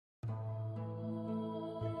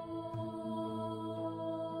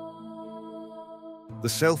The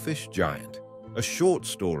Selfish Giant, a short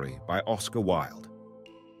story by Oscar Wilde.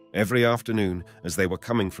 Every afternoon, as they were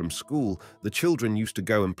coming from school, the children used to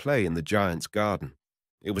go and play in the giant's garden.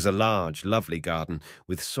 It was a large, lovely garden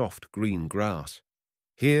with soft green grass.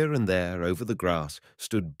 Here and there over the grass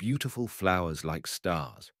stood beautiful flowers like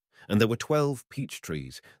stars, and there were 12 peach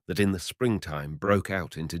trees that in the springtime broke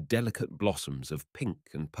out into delicate blossoms of pink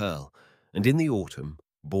and pearl, and in the autumn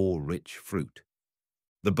bore rich fruit.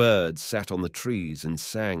 The birds sat on the trees and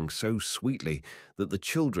sang so sweetly that the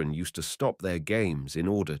children used to stop their games in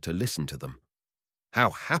order to listen to them.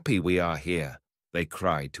 "How happy we are here!" they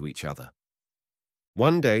cried to each other.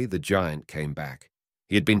 One day the giant came back.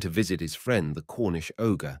 He had been to visit his friend the Cornish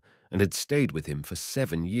ogre and had stayed with him for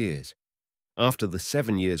 7 years. After the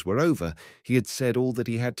 7 years were over, he had said all that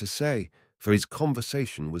he had to say, for his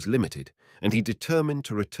conversation was limited, and he determined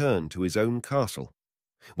to return to his own castle.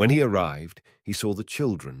 When he arrived, he saw the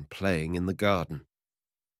children playing in the garden.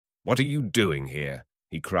 "What are you doing here?"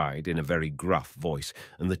 he cried in a very gruff voice,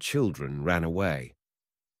 and the children ran away.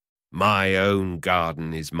 "My own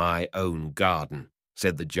garden is my own garden,"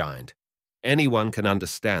 said the giant. "Anyone can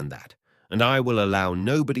understand that, and I will allow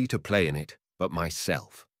nobody to play in it but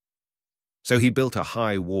myself." So he built a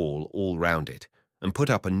high wall all round it and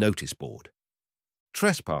put up a notice board.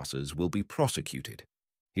 "Trespassers will be prosecuted."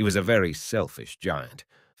 He was a very selfish giant.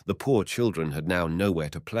 The poor children had now nowhere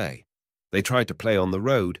to play. They tried to play on the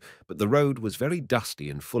road, but the road was very dusty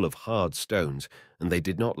and full of hard stones, and they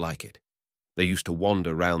did not like it. They used to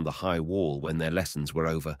wander round the high wall when their lessons were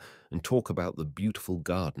over and talk about the beautiful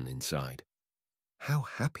garden inside. "How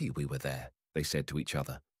happy we were there," they said to each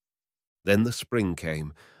other. Then the spring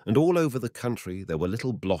came, and all over the country there were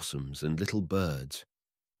little blossoms and little birds.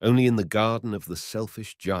 Only in the garden of the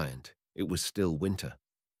selfish giant it was still winter.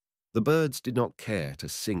 The birds did not care to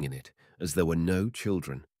sing in it, as there were no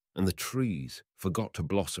children, and the trees forgot to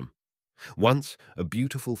blossom. Once a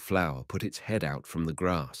beautiful flower put its head out from the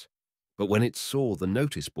grass, but when it saw the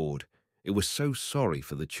notice board, it was so sorry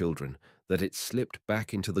for the children that it slipped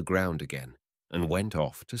back into the ground again and went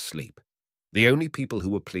off to sleep. The only people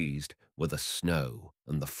who were pleased were the snow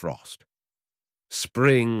and the frost.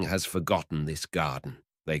 "Spring has forgotten this garden,"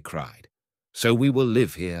 they cried, "so we will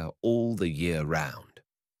live here all the year round."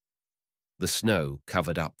 The snow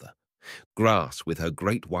covered up the grass with her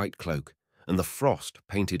great white cloak, and the frost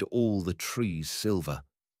painted all the trees silver.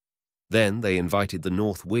 Then they invited the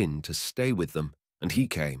north wind to stay with them, and he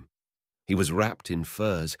came. He was wrapped in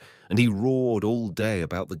furs, and he roared all day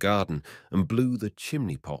about the garden and blew the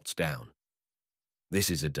chimney pots down. "This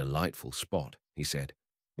is a delightful spot," he said.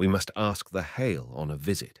 "We must ask the hail on a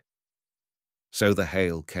visit." So the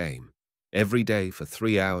hail came. Every day for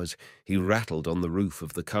 3 hours he rattled on the roof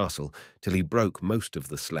of the castle till he broke most of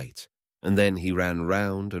the slates, and then he ran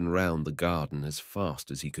round and round the garden as fast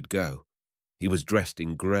as he could go. He was dressed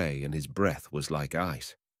in grey and his breath was like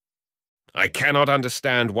ice. "I cannot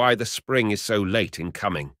understand why the spring is so late in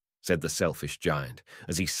coming," said the selfish giant,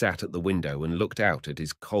 as he sat at the window and looked out at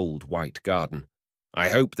his cold white garden. "I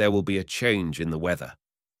hope there will be a change in the weather."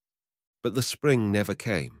 But the spring never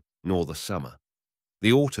came, nor the summer.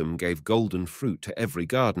 The autumn gave golden fruit to every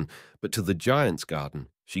garden, but to the giant's garden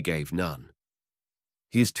she gave none.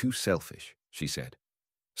 "He is too selfish," she said.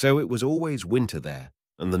 So it was always winter there,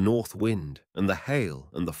 and the north wind, and the hail,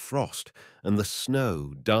 and the frost, and the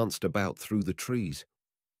snow danced about through the trees.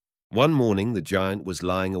 One morning the giant was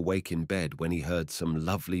lying awake in bed when he heard some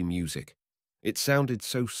lovely music. It sounded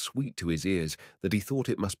so sweet to his ears that he thought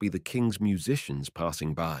it must be the king's musicians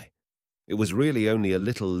passing by. It was really only a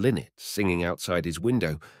little linnet singing outside his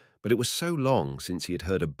window, but it was so long since he had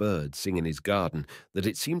heard a bird sing in his garden that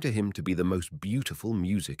it seemed to him to be the most beautiful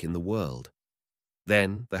music in the world.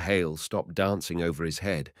 Then the hail stopped dancing over his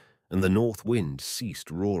head, and the north wind ceased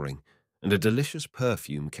roaring, and a delicious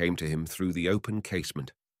perfume came to him through the open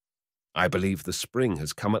casement. "I believe the spring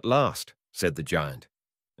has come at last," said the giant,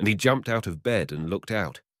 and he jumped out of bed and looked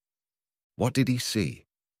out. What did he see?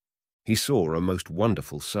 He saw a most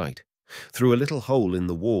wonderful sight. Through a little hole in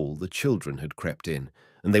the wall the children had crept in,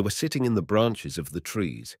 and they were sitting in the branches of the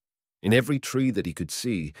trees. In every tree that he could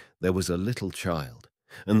see there was a little child,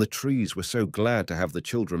 and the trees were so glad to have the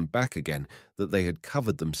children back again that they had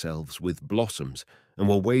covered themselves with blossoms and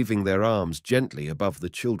were waving their arms gently above the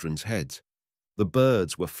children's heads. The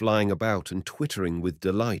birds were flying about and twittering with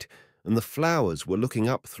delight, and the flowers were looking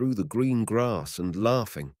up through the green grass and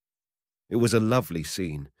laughing. It was a lovely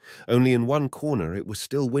scene, only in one corner it was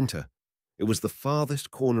still winter. It was the farthest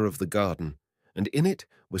corner of the garden, and in it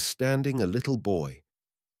was standing a little boy.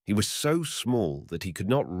 He was so small that he could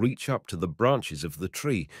not reach up to the branches of the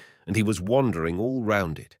tree, and he was wandering all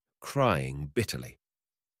round it, crying bitterly.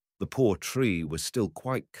 The poor tree was still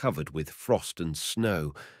quite covered with frost and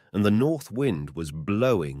snow, and the north wind was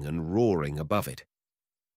blowing and roaring above it.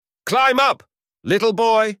 "Climb up, little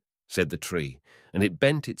boy," said the tree, and it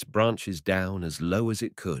bent its branches down as low as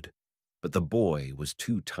it could. But the boy was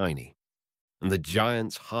too tiny, and the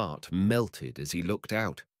giant's heart melted as he looked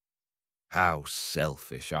out. "How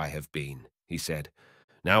selfish I have been," he said.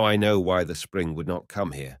 "Now I know why the spring would not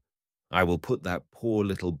come here. I will put that poor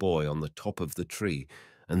little boy on the top of the tree,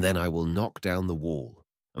 and then I will knock down the wall,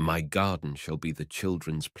 and my garden shall be the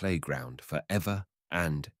children's playground for ever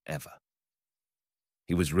and ever."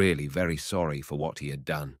 He was really very sorry for what he had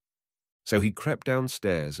done. So he crept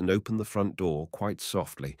downstairs and opened the front door quite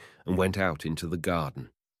softly and went out into the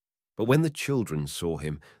garden. But when the children saw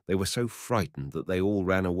him, they were so frightened that they all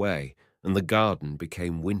ran away, and the garden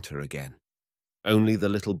became winter again. Only the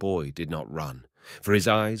little boy did not run, for his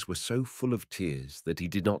eyes were so full of tears that he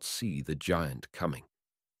did not see the giant coming.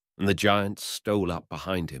 And the giant stole up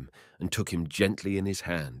behind him and took him gently in his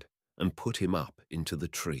hand and put him up into the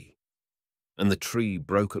tree. And the tree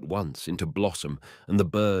broke at once into blossom, and the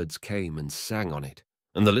birds came and sang on it,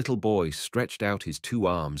 and the little boy stretched out his 2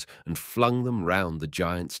 arms and flung them round the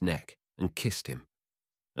giant's neck and kissed him.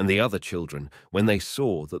 And the other children, when they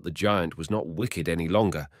saw that the giant was not wicked any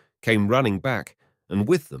longer, came running back, and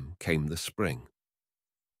with them came the spring.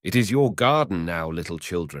 "It is your garden now, little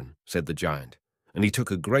children," said the giant, and he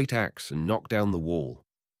took a great axe and knocked down the wall.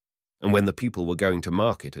 And when the people were going to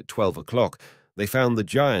market at 12 o'clock, they found the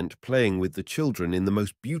giant playing with the children in the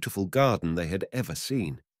most beautiful garden they had ever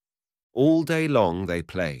seen. All day long they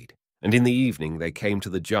played, and in the evening they came to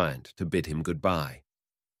the giant to bid him goodbye.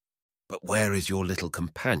 "But where is your little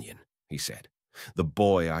companion?" he said, "the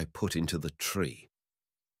boy I put into the tree?"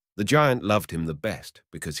 The giant loved him the best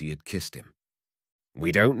because he had kissed him.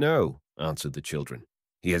 "We don't know," answered the children.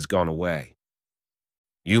 "He has gone away."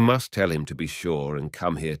 "You must tell him to be sure and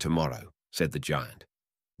come here tomorrow," said the giant.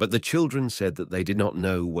 But the children said that they did not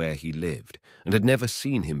know where he lived and had never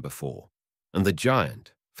seen him before, and the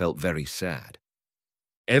giant felt very sad.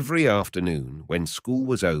 Every afternoon, when school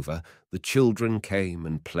was over, the children came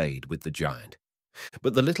and played with the giant.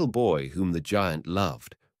 But the little boy whom the giant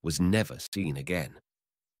loved was never seen again.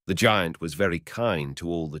 The giant was very kind to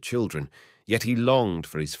all the children, yet he longed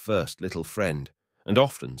for his first little friend and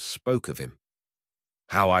often spoke of him.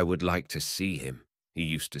 "How I would like to see him," he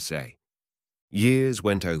used to say. Years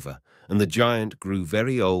went over, and the giant grew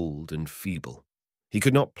very old and feeble. He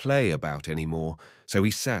could not play about any more, so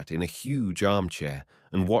he sat in a huge armchair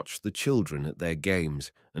and watched the children at their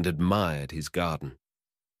games and admired his garden.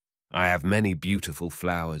 "I have many beautiful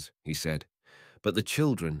flowers," he said, "but the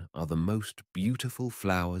children are the most beautiful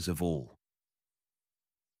flowers of all."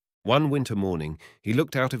 One winter morning he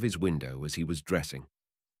looked out of his window as he was dressing.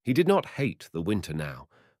 He did not hate the winter now,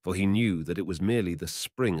 for he knew that it was merely the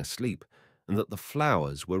spring asleep, and that the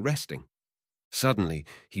flowers were resting. Suddenly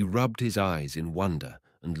he rubbed his eyes in wonder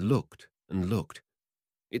and looked and looked.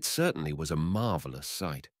 It certainly was a marvelous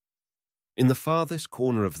sight. In the farthest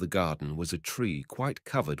corner of the garden was a tree quite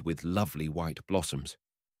covered with lovely white blossoms.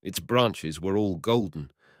 Its branches were all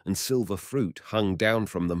golden, and silver fruit hung down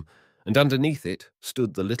from them, and underneath it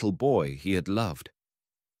stood the little boy he had loved.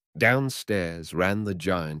 Downstairs ran the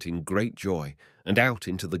giant in great joy and out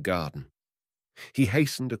into the garden. He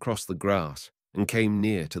hastened across the grass and came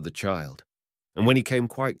near to the child, and when he came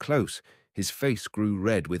quite close, his face grew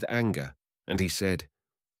red with anger, and he said,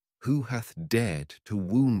 "Who hath dared to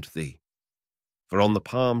wound thee?" For on the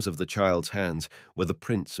palms of the child's hands were the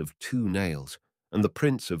prints of 2 nails, and the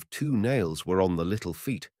prints of 2 nails were on the little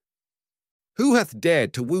feet. "Who hath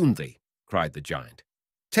dared to wound thee?" cried the giant.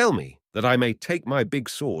 "Tell me, that I may take my big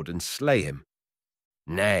sword and slay him."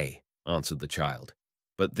 "Nay," answered the child,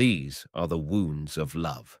 "but these are the wounds of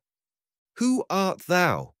love." "Who art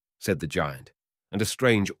thou?" said the giant, and a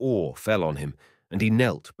strange awe fell on him, and he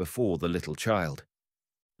knelt before the little child.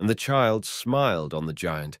 And the child smiled on the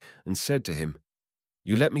giant and said to him,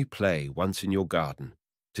 "You let me play once in your garden.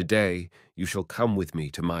 Today you shall come with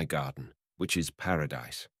me to my garden, which is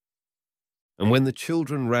paradise." And when the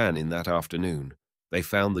children ran in that afternoon, they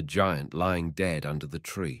found the giant lying dead under the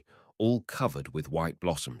tree, all covered with white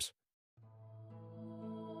blossoms.